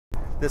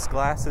This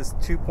glass is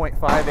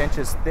 2.5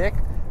 inches thick.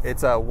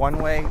 It's a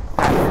one-way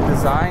patented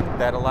design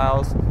that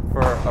allows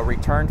for a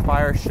return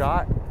fire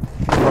shot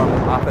from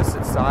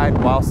opposite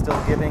side while still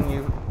giving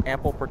you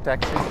ample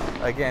protection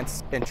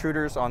against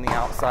intruders on the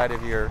outside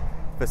of your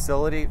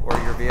facility or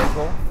your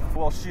vehicle.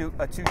 We'll shoot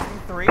a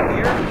 223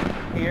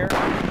 here,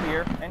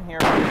 and here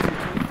with a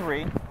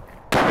 223.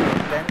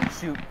 Then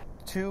shoot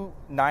two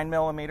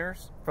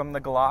 9mm from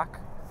the Glock.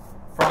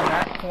 From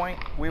that point,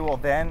 we will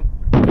then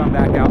come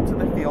back out to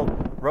the field,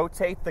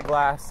 rotate the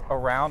glass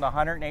around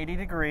 180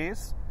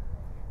 degrees,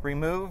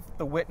 remove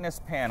the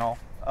witness panel,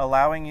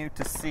 allowing you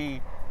to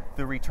see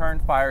the return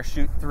fire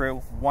shoot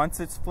through. Once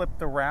it's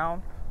flipped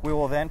around, we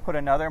will then put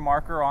another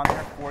marker on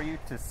there for you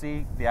to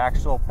see the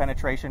actual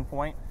penetration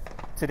point.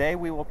 Today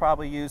we will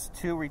probably use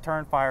 2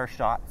 return fire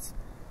shots.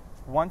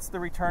 Once the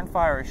return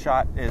fire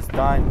shot is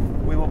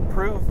done, we will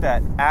prove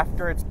that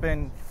after it's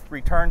been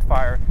return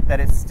fire, that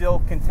it still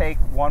can take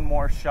one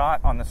more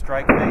shot on the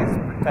strike phase,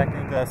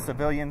 protecting the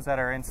civilians that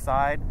are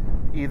inside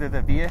either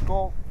the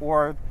vehicle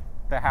or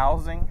the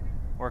housing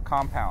or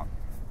compound.